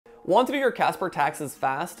Want to do your Casper taxes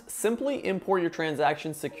fast? Simply import your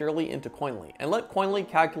transactions securely into Koinly and let Koinly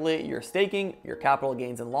calculate your staking, your capital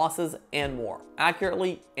gains and losses, and more,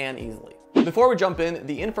 accurately and easily. Before we jump in,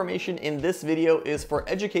 the information in this video is for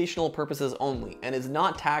educational purposes only and is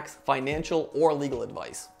not tax, financial, or legal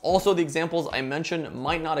advice. Also, the examples I mentioned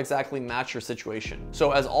might not exactly match your situation.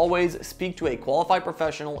 So as always, speak to a qualified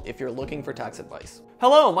professional if you're looking for tax advice.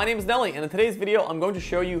 Hello, my name is Nelly, and in today's video, I'm going to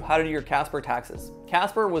show you how to do your Casper taxes.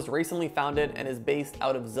 Casper was recently founded and is based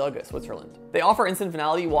out of Zug, Switzerland. They offer instant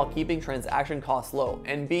finality while keeping transaction costs low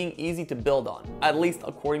and being easy to build on, at least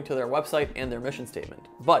according to their website and their mission statement.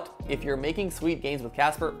 But if you're making sweet gains with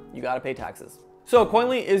Casper, you gotta pay taxes. So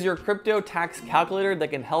Koinly is your crypto tax calculator that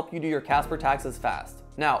can help you do your Casper taxes fast.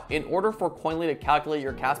 Now, in order for Koinly to calculate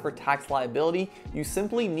your Casper tax liability, you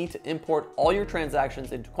simply need to import all your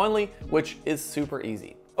transactions into Koinly, which is super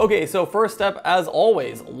easy. Okay, so first step, as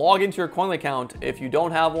always, log into your Koinly account. If you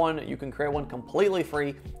don't have one, you can create one completely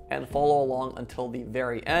free and follow along until the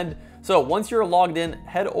very end. So once you're logged in,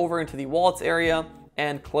 head over into the wallets area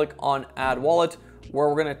and click on Add Wallet, where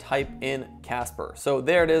we're gonna type in Casper. So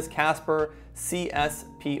there it is, Casper,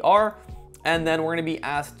 CSPR. And then we're gonna be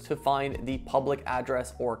asked to find the public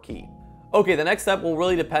address or key. Okay, the next step will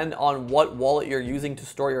really depend on what wallet you're using to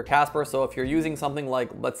store your Casper. So if you're using something like,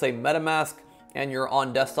 let's say, MetaMask, and you're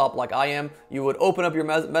on desktop like I am, you would open up your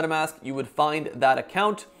MetaMask, you would find that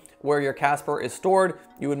account where your Casper is stored,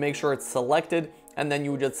 you would make sure it's selected, and then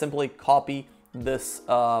you would just simply copy this,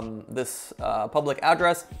 public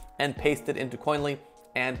address and paste it into Koinly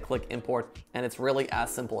and click import, and it's really as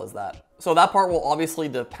simple as that. So that part will obviously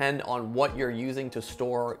depend on what you're using to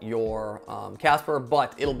store your Casper,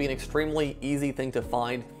 but it'll be an extremely easy thing to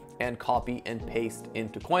find and copy and paste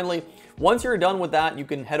into Koinly. Once you're done with that, you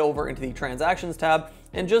can head over into the transactions tab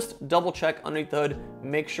and just double check underneath the hood,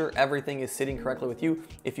 make sure everything is sitting correctly with you.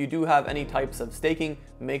 If you do have any types of staking,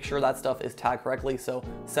 make sure that stuff is tagged correctly. So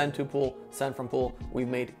send to pool, send from pool. We've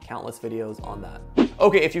made countless videos on that.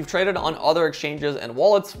 Okay, if you've traded on other exchanges and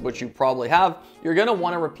wallets, which you probably have, you're gonna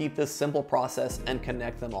wanna repeat this simple process and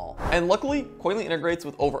connect them all. And luckily, Koinly integrates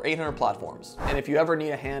with over 800 platforms. And if you ever need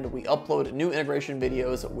a hand, we upload new integration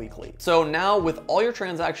videos weekly. So now with all your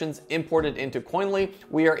transactions imported into Koinly,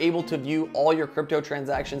 we are able to view all your crypto transactions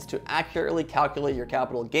to accurately calculate your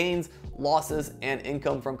capital gains, losses, and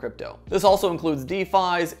income from crypto. This also includes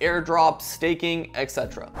DeFis, airdrops, staking,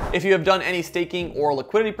 etc. If you have done any staking or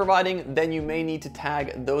liquidity providing, then you may need to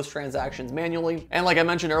tag those transactions manually. And like I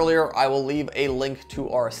mentioned earlier, I will leave a link to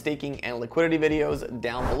our staking and liquidity videos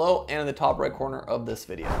down below and in the top right corner of this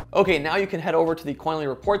video. Okay, now you can head over to the Koinly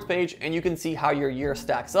reports page and you can see how your year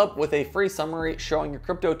stacks up with a free summary showing your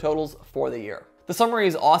crypto totals for the year. The summary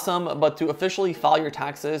is awesome, but to officially file your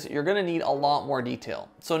taxes, you're gonna need a lot more detail.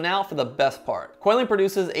 So now for the best part. Koinly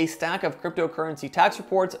produces a stack of cryptocurrency tax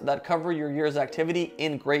reports that cover your year's activity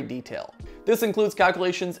in great detail. This includes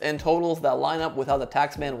calculations and totals that line up with how the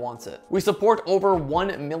taxman wants it. We support over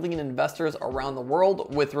 1 million investors around the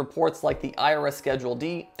world with reports like the IRS Schedule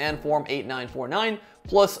D and Form 8949,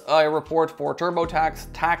 plus a report for TurboTax,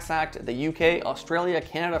 Tax Act, the UK, Australia,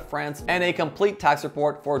 Canada, France, and a complete tax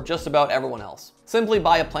report for just about everyone else. Simply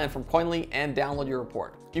buy a plan from Koinly and download your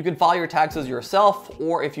report. You can file your taxes yourself,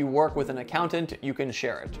 or if you work with an accountant, you can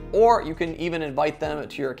share it. Or you can even invite them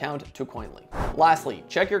to your account to Koinly. Lastly,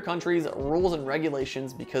 check your country's rules and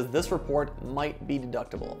regulations because this report might be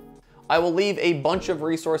deductible. I will leave a bunch of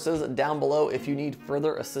resources down below if you need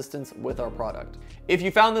further assistance with our product. If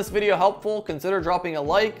you found this video helpful, consider dropping a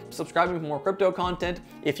like, subscribing for more crypto content.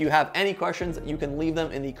 If you have any questions, you can leave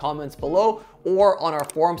them in the comments below or on our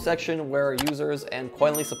forum section where users and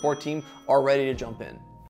Koinly support team are ready to jump in.